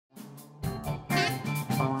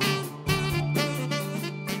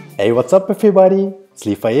Hey, what's up everybody? It's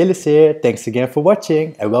Elis here. Thanks again for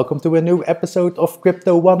watching and welcome to a new episode of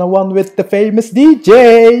Crypto 101 with the famous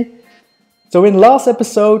DJ. So in last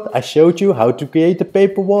episode I showed you how to create a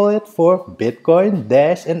paper wallet for Bitcoin,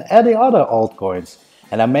 Dash and any other altcoins.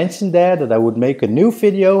 And I mentioned there that I would make a new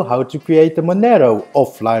video how to create a Monero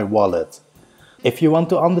offline wallet. If you want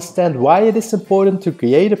to understand why it is important to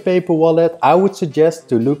create a paper wallet, I would suggest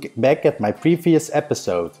to look back at my previous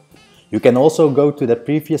episode. You can also go to that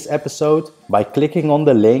previous episode by clicking on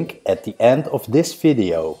the link at the end of this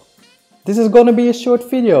video. This is gonna be a short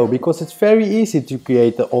video because it's very easy to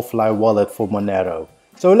create the offline wallet for Monero.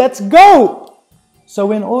 So let's go!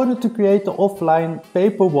 So in order to create the offline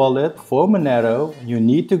paper wallet for Monero, you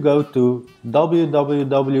need to go to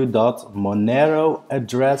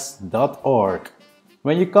www.monero-address.org.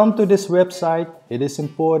 When you come to this website, it is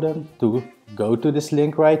important to go to this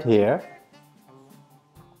link right here.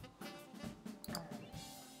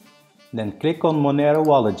 Then click on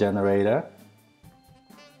monero-wallet-generator,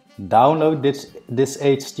 download this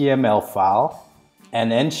HTML file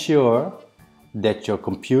and ensure that your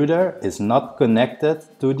computer is not connected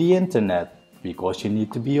to the internet because you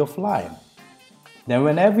need to be offline. Then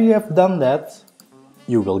whenever you have done that,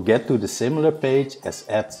 you will get to the similar page as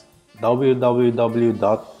at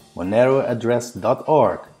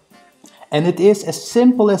www.monero-address.org. And it is as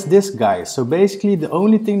simple as this, guys. So basically the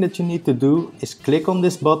only thing that you need to do is click on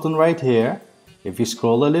this button right here. If you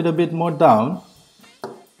scroll a little bit more down,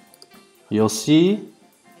 you'll see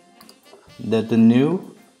that the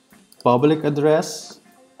new public address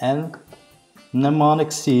and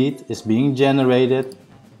mnemonic seed is being generated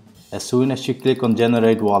as soon as you click on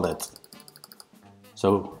generate wallet.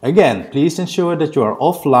 So again, please ensure that you are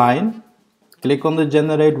offline. Click on the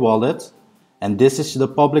generate wallet. And this is the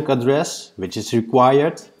public address which is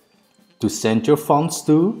required to send your funds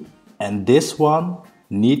to, and this one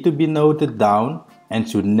need to be noted down and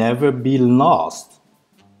should never be lost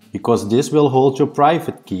because this will hold your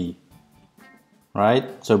private key,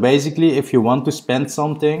 right? So basically if you want to spend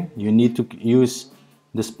something, you need to use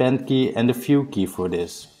the spend key and the view key for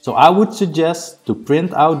this. So I would suggest to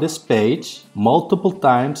print out this page multiple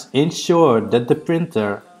times, ensure that the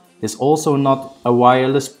printer is also not a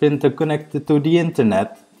wireless printer connected to the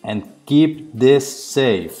internet, and keep this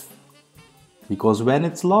safe. Because when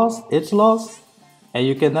it's lost and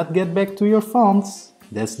you cannot get back to your funds.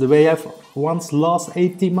 That's the way I've once lost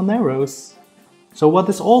 80 Moneros. So what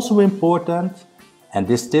is also important, and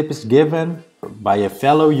this tip is given by a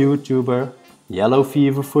fellow YouTuber, Yellow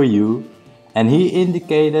Fever for You, and he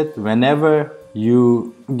indicated whenever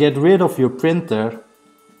you get rid of your printer,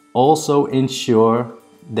 also ensure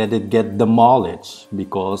that it get demolished,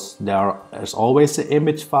 because there's always an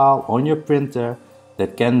image file on your printer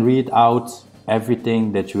that can read out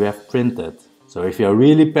everything that you have printed. So if you're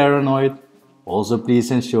really paranoid, also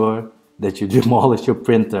please ensure that you demolish your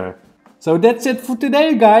printer. So that's it for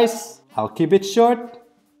today, guys. I'll keep it short.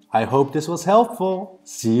 I hope this was helpful.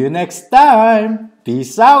 See you next time.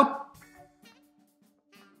 Peace out.